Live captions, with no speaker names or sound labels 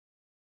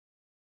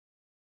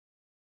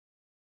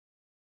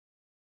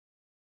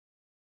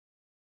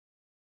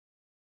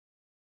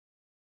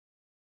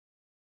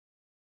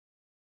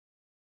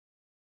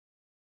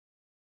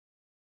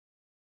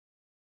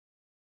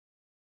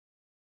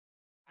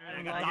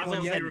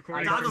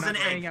Goggles and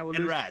egg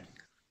and Rad.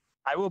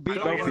 I will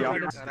beat both of y'all.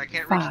 I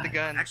can't reach the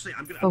gun. Actually,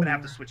 I'm gonna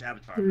have to switch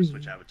avatar. I'm gonna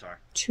switch avatar.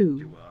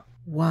 2,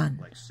 1.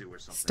 Like Sue or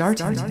something.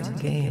 Starting the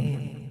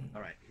game.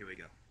 All right, here we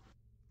go.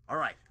 All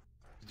right,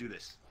 let's do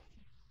this.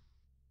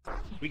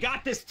 We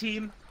got this,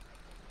 team.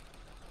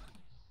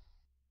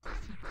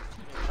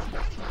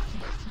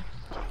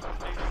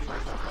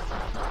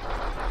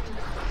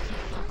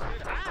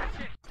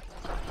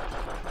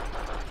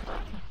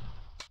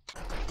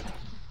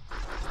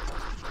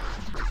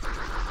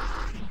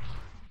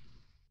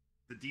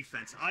 The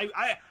defense. I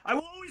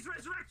will always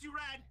resurrect you,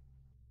 Rad.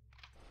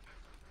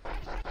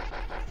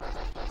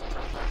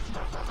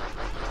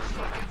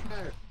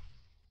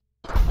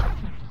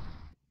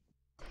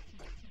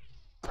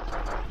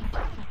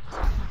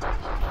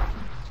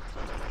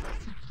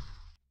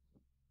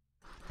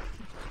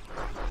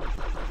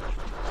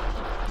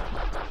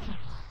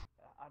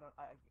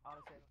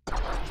 Honestly, I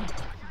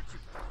got you.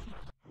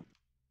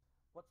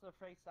 What's the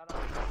face? I don't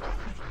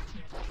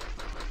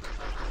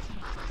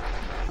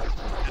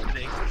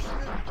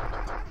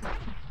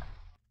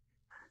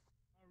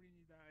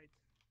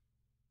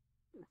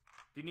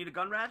Do you need a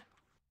gun, Rad?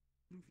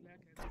 You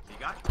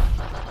got it?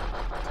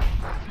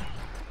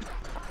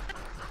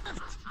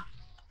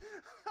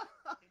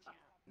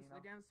 It's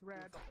against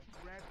Red.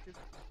 Red just...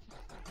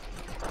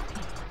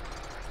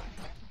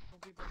 Some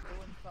people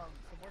doing some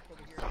work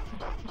over here.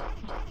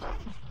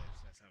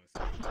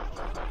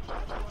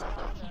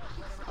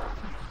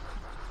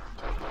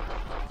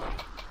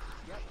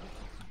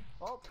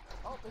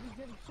 Oh, but he's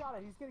getting shot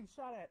at. He's getting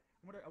shot at.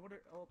 I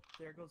wonder. Oh,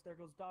 there goes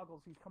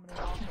Doggles. He's coming in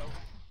also.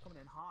 Coming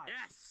in high.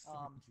 Yes.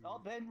 Oh,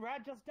 then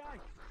Rad just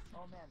died.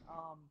 Oh man.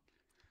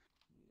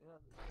 Yeah.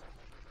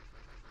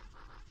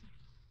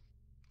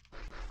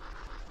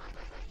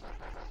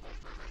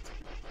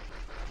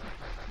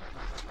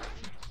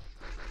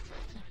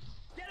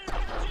 Get it! I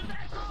got you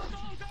back! Go!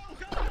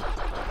 I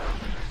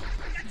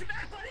got you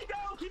back, buddy!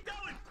 Go! Keep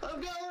going!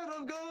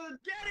 I'm going!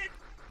 Get it!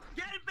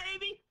 Get it,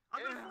 baby!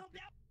 I'm gonna fall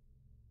down!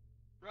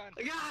 Run. I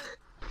got it!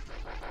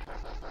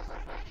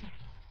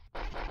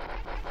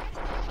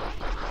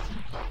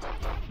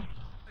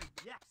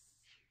 Yes!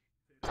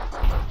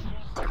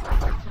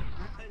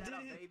 Head that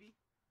up, baby!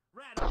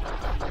 Rad! Watch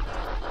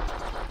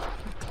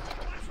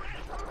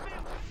Rad!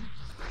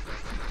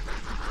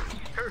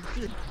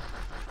 Perfect!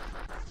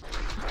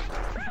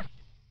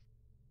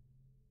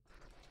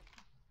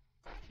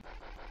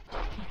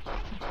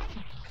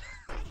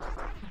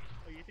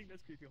 Oh, you think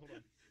that's creepy? Hold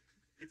on.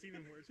 It's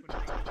even worse when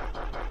it's...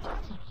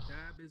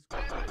 Dab is... I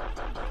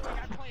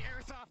play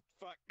airsoft.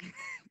 Fuck.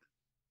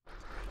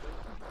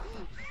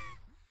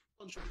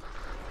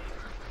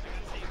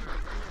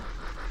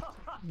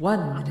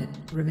 1 minute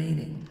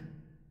remaining.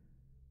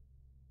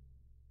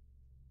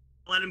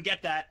 Let him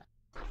get that.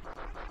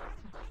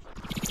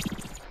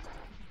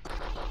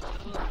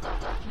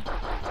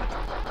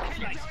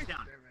 Nice, he's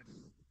down.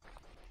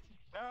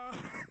 No.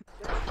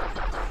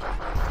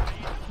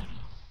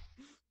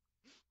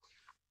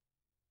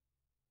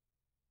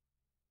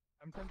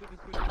 I'm tempted to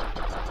switch.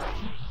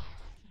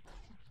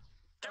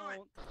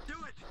 Do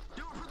it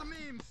for the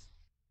memes.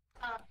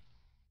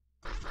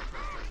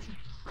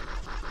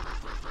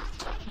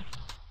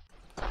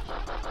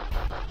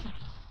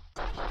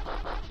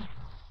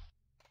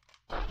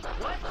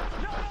 What?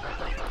 No!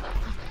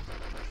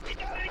 He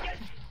got it again!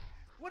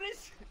 What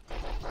is...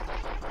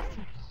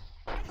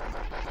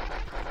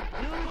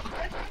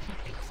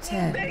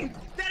 10,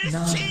 That is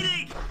 9,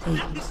 cheating!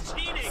 That is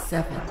cheating!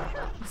 7,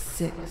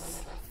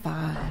 6,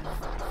 5,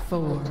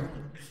 4,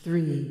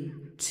 3,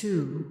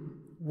 2,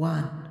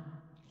 1.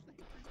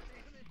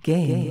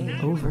 Game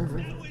over.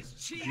 That was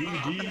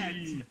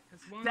cheating!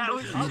 That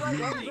was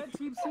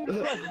cheating!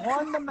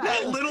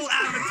 That little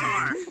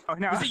avatar! Oh,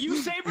 no. Was it you,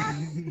 Saber?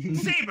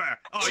 Saber!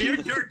 Oh, you're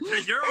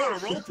on a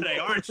roll today,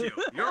 aren't you?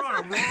 You're on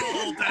a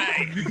roll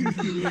today!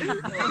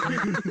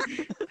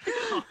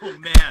 Oh,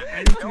 man. I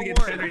need to get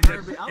better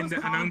in the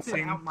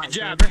announcing. Good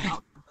job.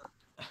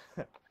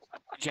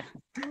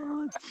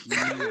 Oh,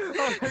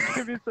 that's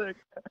gonna be sick.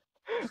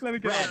 Let me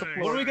get Brad,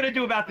 what are we gonna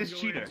do about this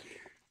cheater?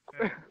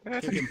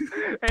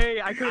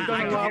 Hey, I could have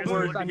done a lot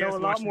worse. I know a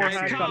lot more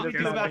hacks on this. What do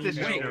we do about this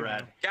cheater,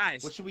 Rad?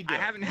 Guys, What should we do? I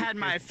haven't had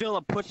my fill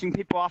of pushing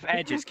people off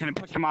edges. Can I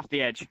push them off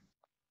the edge?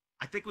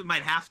 I think we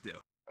might have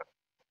to.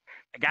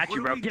 I got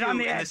you, bro. Get on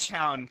the in this edge.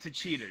 town to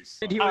cheaters?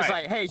 And he was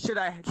like, "Hey, should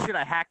I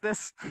hack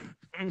this?"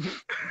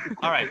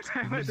 All right.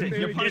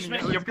 Your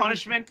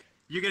punishment.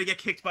 You're gonna get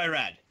kicked by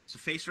Rad. So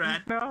face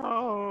Rad.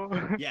 No.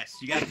 Yes,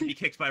 you gotta be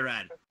kicked by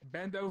Rad.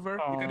 Bend over.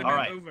 Oh. You gotta All bend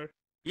right. over.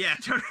 Yeah,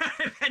 turn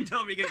around and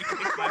tell me you're gonna get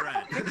kicked by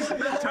Rad.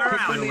 Turn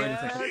around.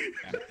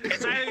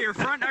 It's either your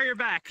front or your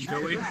back. You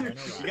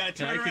gotta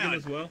turn around.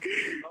 as well?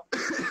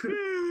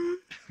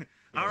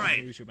 All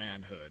right. Lose your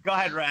manhood. Go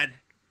ahead, Rad.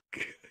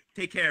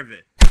 Take care of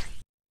it.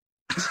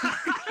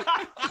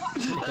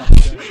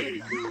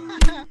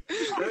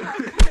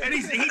 And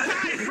he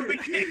died from the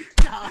kick.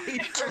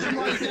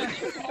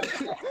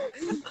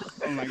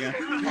 Oh my god.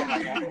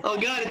 Oh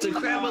god, it's a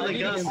crab with a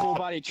gun. Full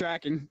body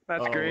tracking.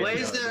 That's great. Why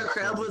is there a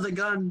crab with a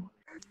gun?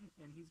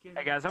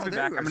 Hey guys, I'll be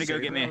back. I'm gonna go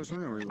get me.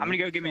 I'm gonna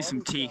go get me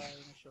some tea.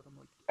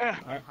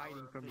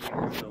 Hiding from the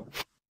air, so.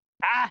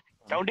 Ah!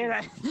 Don't do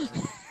that.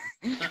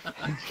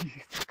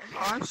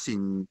 I've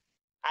seen.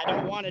 I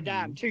don't want to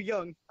die. I'm too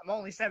young. I'm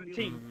only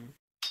 17.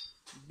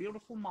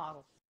 Beautiful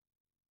model.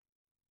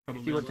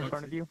 Probably See what's in looks-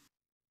 front of you?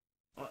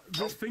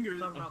 This finger is.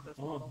 Talk about this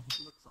model.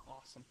 It looks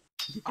awesome.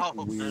 Oh, I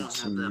don't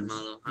have that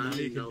model. I don't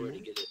even know where to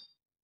get it.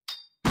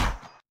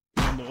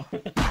 No.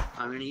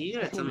 I mean, you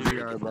gotta tell me where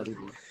to get buddy.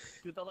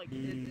 that.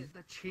 Dude,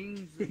 the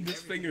chains. and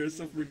This finger is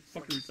so everything.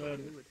 fucking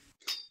retarded.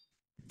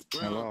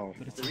 Well, Hello.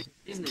 the reason it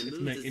It's moves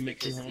ma- is it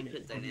makes you because he horny.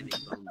 put dynamic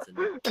bones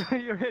in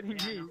it. You're hitting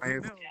me. I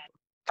have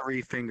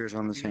 3 fingers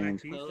on this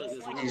hand. Oh, look,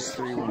 there's one These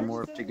more. 3 will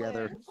morph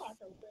together.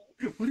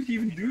 What did you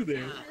even do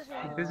there?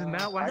 This is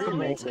not what I can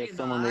make this.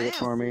 Someone made it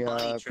for me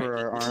for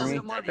our army.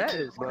 That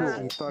is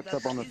But he fucked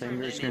up on the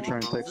fingers. He's gonna try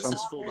and fix them. This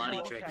is full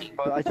body tracking.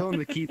 But I told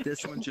him to keep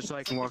this one just so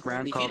I can walk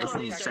around. If Call you this don't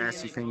one use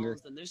sassy dynamic finger.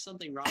 bones, then there's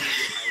something wrong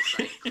with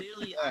your eyesight.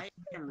 Clearly, I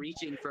am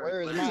reaching for.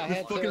 Where is what my is head? this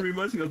It fucking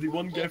reminds me of the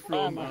one guy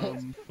from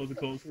what's it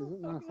called?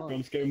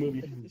 From Scary Movie.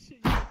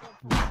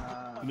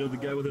 You know the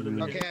guy with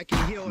the. Okay, I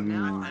can heal it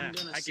Now now. I'm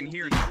gonna I can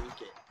hear simply drink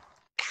it.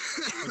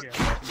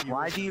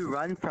 Why do you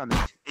run from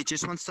it? It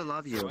just wants to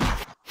love you.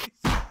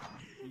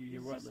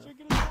 You're right, man.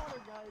 Drinking his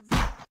water,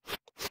 guys.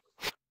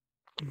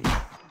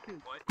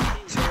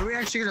 So are we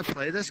actually gonna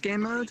play this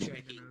game mode?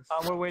 Tracking.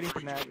 We're waiting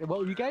for that.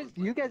 Well, you guys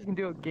can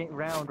do a game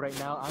round right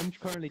now. I'm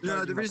currently. No,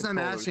 charging the my reason I'm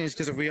controller. asking is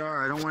because if we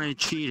are, I don't want any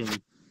cheating.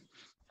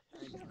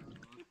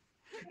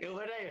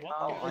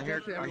 I hear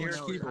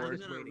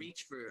keyboard. I'm gonna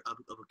reach for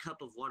a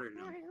cup of water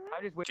now.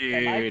 I just wait. Dude.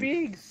 Am I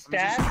being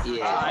stabbed?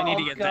 Yeah. I need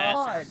to get that.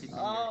 God.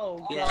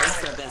 Oh Yeah,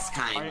 it's the best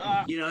kind.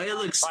 You know, it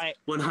looks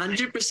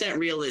 100%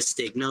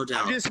 realistic, no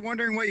doubt. I'm just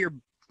wondering what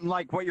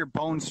your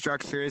bone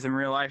structure is in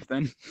real life.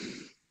 Then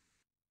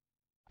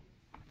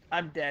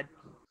I'm dead.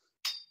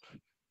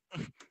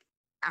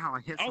 Ow,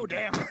 I hit Oh, something.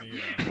 damn.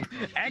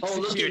 Yeah. Oh,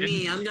 look at Executed.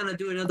 me! I'm gonna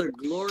do another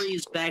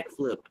glorious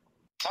backflip.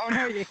 Oh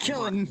no, you're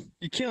killing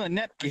I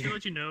Netgear. can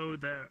let you know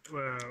that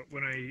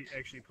when I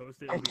actually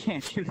post it, I it'll be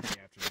can't do in the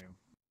afternoon.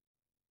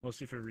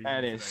 Mostly for reasons.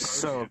 That is I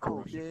so can't cool.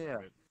 rush Yeah.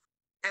 it.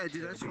 Yeah,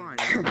 dude, that's fine.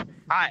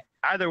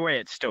 Either way,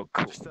 it's still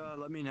cool. Just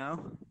let me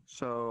know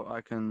so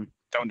I can.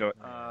 Don't do it.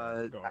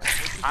 Go.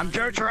 I'm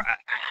Joe.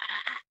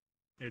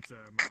 It's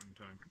mountain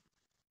time.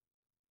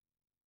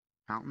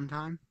 Mountain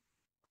time?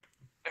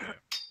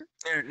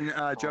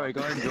 Here, Joey, go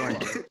ahead and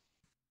join.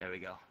 There we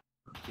go.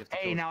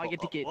 Hey, now I get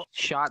to get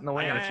shot in the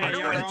way. Yeah, I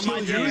don't you're want on to my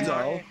kill you, team.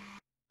 though.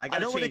 I I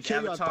gotta don't want to change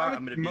kill you. I'm avatar. fine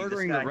I'm with gonna be this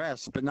murdering guy. the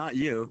rest, but not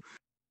you.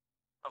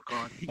 Oh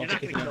god. You're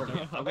not gonna kill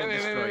me. I'm gonna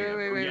destroy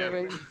you.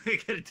 wait. We're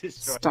gonna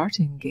destroy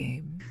Starting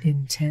game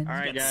in 10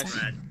 Alright, guys.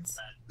 seconds.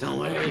 Don't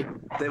worry,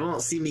 they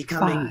won't see me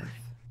coming.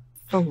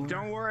 5, 4,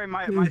 Don't worry,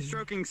 my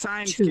stroking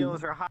science Two.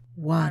 skills are high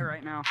 1.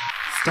 right now.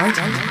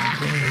 Starting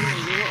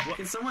game.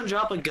 Can someone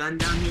drop a gun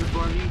down here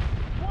for me?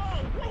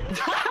 Whoa!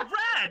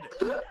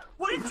 Brad!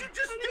 What did you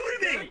just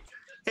do to me?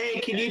 Hey,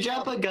 can you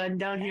drop a gun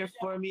down here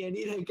for me? I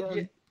need a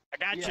gun. I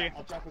got you.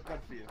 I'll drop a gun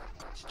for you.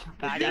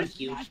 Thank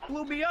you. You just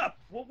blew me up.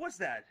 What was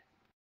that?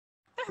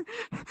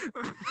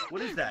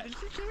 What is that?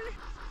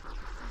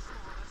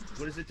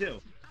 What does it do?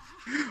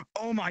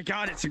 Oh my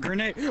god, it's a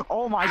grenade.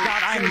 Oh my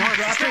god, I'm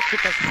narcissistic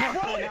with this.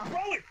 Throw it!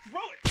 Throw it!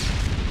 Throw it!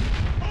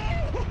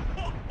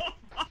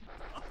 Oh!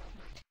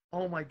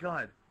 Oh my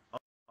god.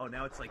 Oh,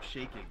 now it's like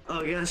shaking.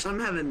 Oh gosh, I'm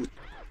having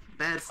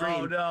bad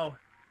frame. Oh no.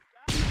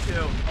 Me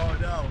too. Oh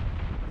no.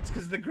 It's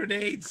because the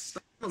grenades.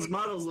 Those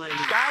models like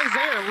Guys,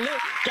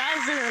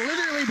 they're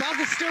literally about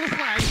to steal the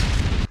flag.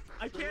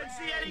 I can't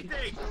see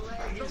anything.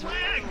 The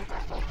lag.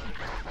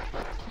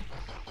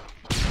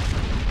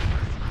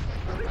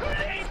 The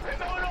grenades are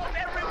going off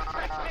everywhere.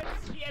 I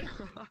can't see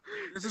anything.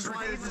 This is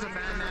why this is a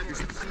bad map. I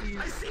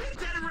see a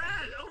dead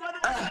rat. Oh, mother,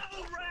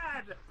 no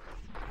rat.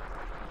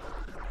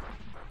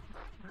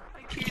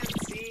 I can't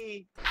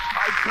see.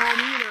 I can't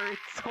either.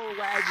 It's so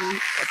laggy.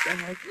 What the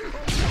heck?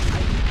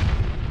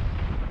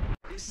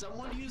 Is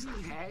someone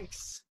using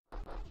hacks?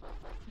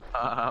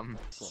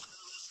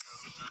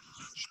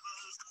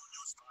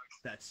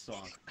 That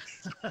song.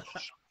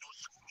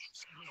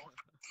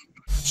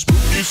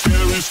 Spooky,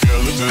 scary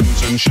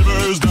skeletons and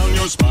shivers down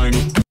your spine.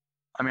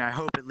 I mean, I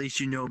hope at least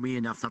you know me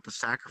enough not to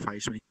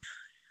sacrifice me.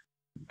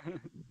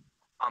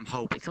 I'm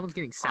hoping. Someone's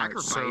getting Alright,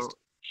 sacrificed. so-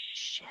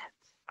 Shit.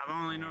 I've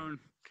only known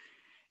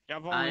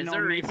is me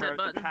there a reset for the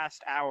button?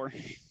 past hour.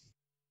 Did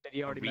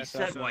he already mess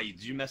Reset? up? Why?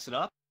 Did you mess it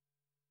up?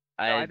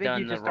 No, I I think done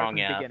you the just start wrong from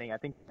the app. beginning.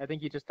 I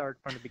think you just start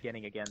from the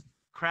beginning again.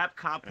 Crap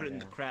cop put in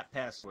the crap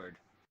password.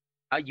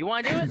 You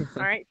want to do it?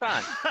 All right,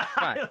 fine.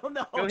 I don't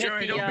know. Go hit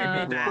Joey, don't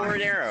be the mean.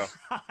 forward arrow.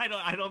 I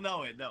don't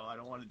know it. No, I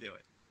don't want to do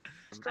it.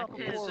 Is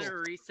there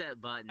a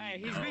reset button? Hey,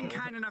 he's been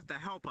kind enough to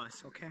help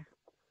us, okay?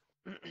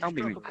 Don't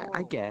be mean.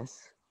 I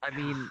guess. I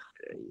mean,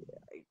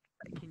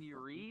 can you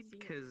read?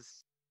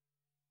 Because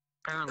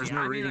There's Yeah,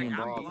 no I mean, reading like,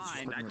 I'm involved.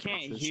 blind. I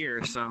can't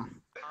hear, so.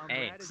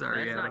 Hey,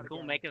 Sorry, that's yeah. not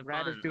cool. Making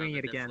Brad fun is doing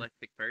of it a again.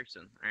 dyslexic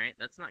person. All right,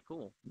 that's not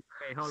cool.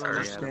 Okay, hold Sorry,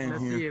 on. Adam.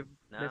 Let's see if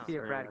No, let's see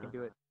if Brad can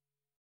do it.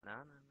 No.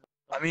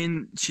 I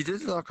mean, she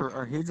did it all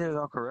or he did it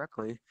all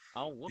correctly.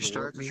 Oh, You whoops.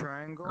 start the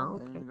triangle, Oh,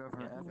 and you go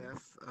from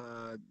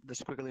FF, the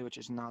squiggly, which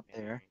is not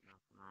there.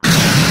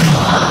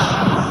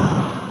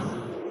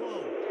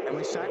 And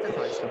we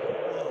sacrifice them.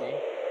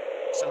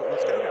 So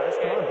let's go, guys.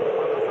 Come on.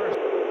 I'll go first.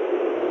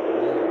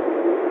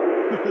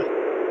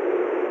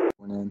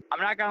 Went in. I'm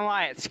not gonna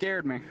lie, it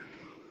scared me.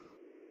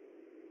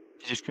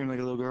 Did you scream like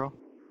a little girl?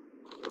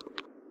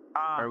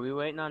 Are we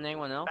waiting on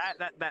anyone else?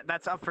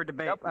 That's up for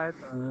debate. Yep, I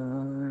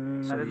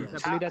believe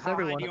that's How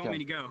everyone. high do you want me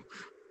to go?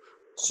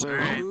 So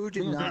who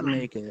did not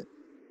make it?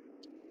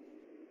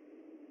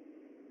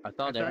 I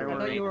thought I everyone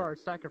thought made you it. were our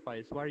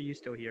sacrifice. Why are you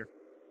still here?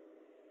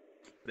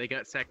 They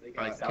got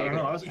sacrificed. I don't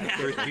know. I was Yeah,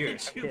 first here.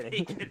 you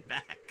make it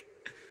back.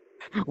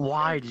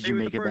 Why did you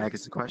was make the it back? first-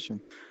 Is the question.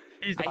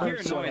 I hear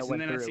a saw that noise and went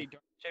then I through. see.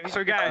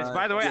 So guys,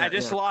 by the way, yeah, I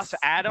just yeah. lost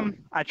Adam.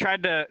 I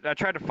tried to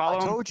follow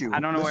I him. told you. I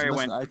don't know where he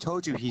Listen, went. I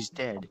told you he's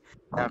dead.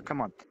 Now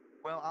come on.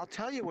 Well, I'll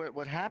tell you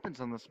what happens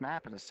on this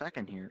map in a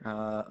second here.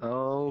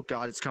 Oh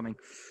God, it's coming.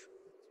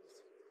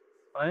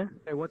 What?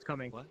 Hey, what's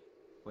coming? What?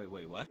 Wait,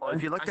 what? Well,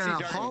 if you look I down see the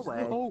darkness.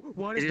 hallway, Oh,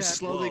 what it is is that?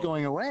 slowly Whoa.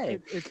 going away.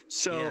 It's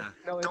So Yeah.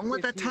 no, don't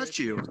let that here, touch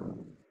you.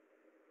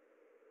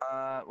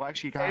 Well,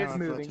 actually, you kind It's of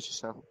moving. touch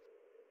yourself.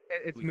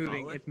 It's We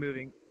moving. follow it? It's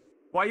moving.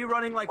 Why are you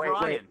running like Wait,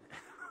 Ryan?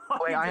 Why are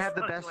Wait, you I just have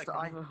the running best. like-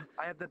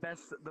 I have the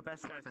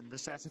best weapon. The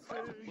assassin.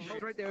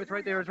 It's right there. It's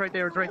right there. It's right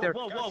there. It's right there.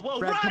 Whoa!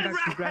 Brad, come Run,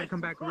 back, run! Brad,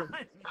 come back, Run!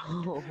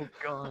 Oh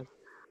God.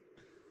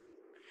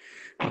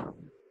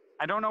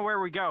 I don't know where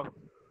we go.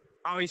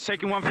 Oh, he's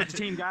taking one for the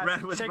team, guys.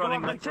 Brad was Taking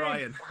running one for like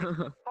the team.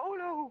 Ryan. Oh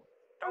no!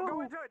 Don't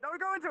go into it! Don't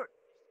go into it!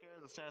 Scared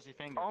the sassy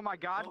finger. Oh my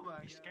God! Oh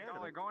my scared No,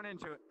 of we're it. going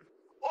into it.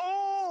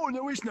 Oh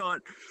no, he's not.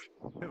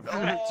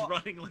 Brad's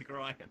running like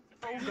Ryan.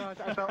 Oh gosh,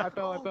 I fell. I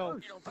fell. I fell.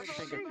 You don't feel the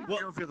finger. Whoa.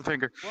 You don't feel the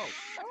finger.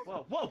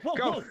 Whoa!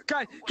 Go,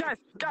 guys!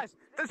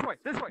 This way!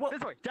 Whoa.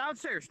 This way!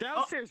 Downstairs!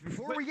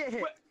 Before wait, we get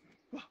hit.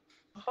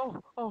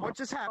 Oh, What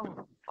just happened?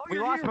 we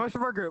you're lost here. most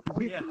of our group.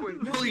 Yeah.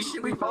 Holy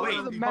shit, we Follow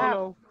wait. the map.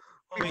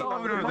 Wait,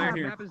 Oh, The no, they're map,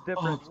 here. map is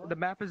different. The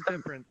map is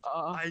different.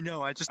 I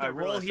know. I just Alright,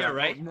 we're all realized here, that.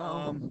 right?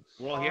 No.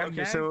 We're all here. Okay,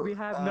 Next, so, we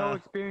have no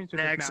experience with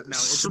Next, this map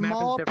now. The map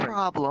small is different.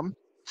 problem.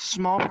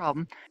 Small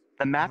problem.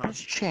 The map Uh-huh. has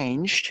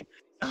changed.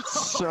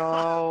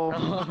 So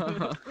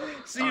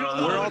So you don't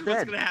we're know all what's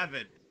dead. gonna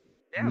happen.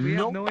 Yeah, we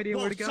Nope. have no idea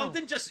Whoa, where to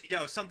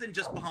go. something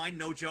just behind,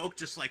 no joke,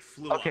 just like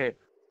flew up. okay.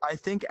 I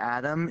think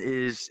Adam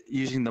is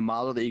using the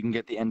model that you can get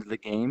at the end of the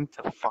game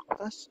to fuck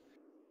with us.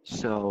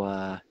 So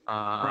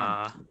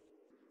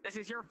This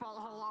is your fault,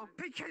 Holo,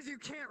 because you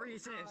can't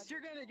resist.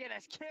 You're gonna get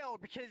us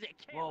killed because you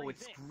can't Whoa,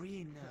 it's resist.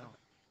 green now.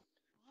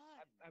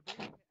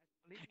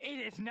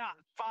 It is not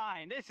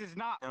fine. This is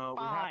not no,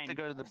 we have fine. to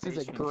go to the This is a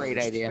basement great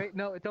first. idea. Wait,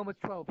 no, it's almost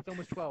 12. It's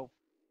almost 12.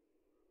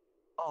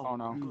 Oh,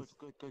 no.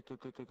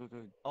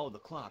 Good. Oh, the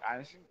clock.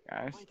 Guys.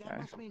 Wait, that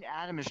must mean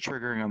Adam is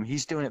triggering him.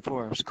 He's doing it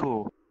for us.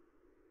 Cool.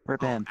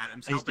 Rip him.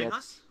 Adam's He's helping dead.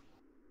 us.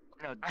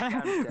 No,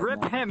 Adam's dead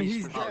Rip now. him.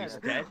 He's for sure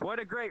dead. dead. What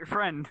a great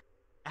friend.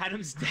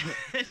 Adam's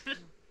dead.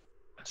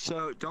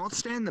 So don't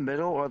stay in the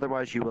middle, or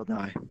otherwise you will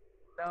die.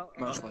 No,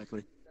 Most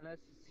likely. unless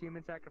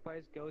human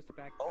sacrifice goes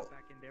back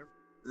in there.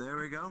 There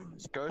we go.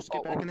 Ghost,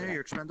 get back in there.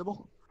 You're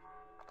expendable.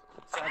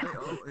 Sadly,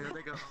 oh, here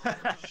they go.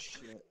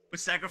 Shit. We're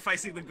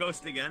sacrificing the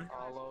ghost again.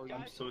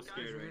 I'm so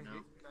scared right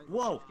now.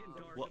 Whoa!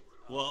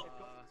 Whoa!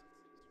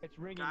 It's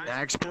ringing.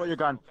 Max, pull your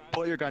gun.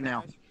 Pull your gun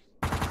now.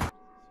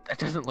 That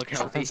doesn't look That's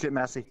where healthy. things get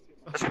messy.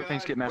 That's where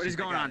things get messy. What is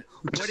going on?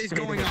 What is Stay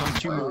going there, on?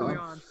 don't you move.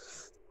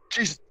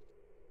 Jesus.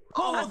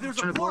 Oh, there's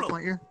a Trying to blow portal.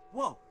 point here.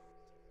 Whoa!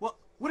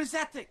 What is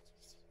that thing?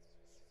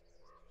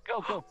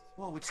 Go.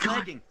 Whoa, it's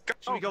lagging.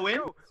 Should we go in?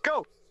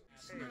 Go.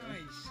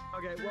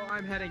 Okay, well,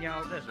 I'm heading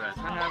out. That's right.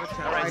 I have a test.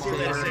 All right, see you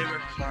later,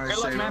 Saber. Sorry, Good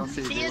luck, Saber. man. I'll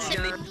see you. See you,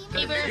 Saber.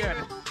 Good.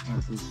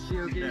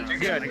 You're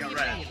good. I got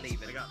Rad.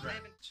 I got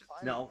Rad.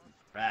 No,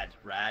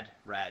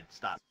 Rad.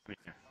 Stop. Come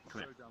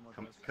here.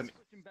 Come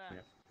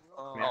here.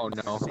 Oh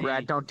no,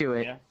 Brad, don't do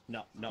it.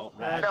 Yeah. No,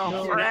 Rad.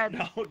 No, Rad.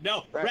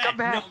 No, Come Rad.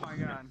 back. No. Oh my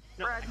God.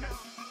 No. Brad, no.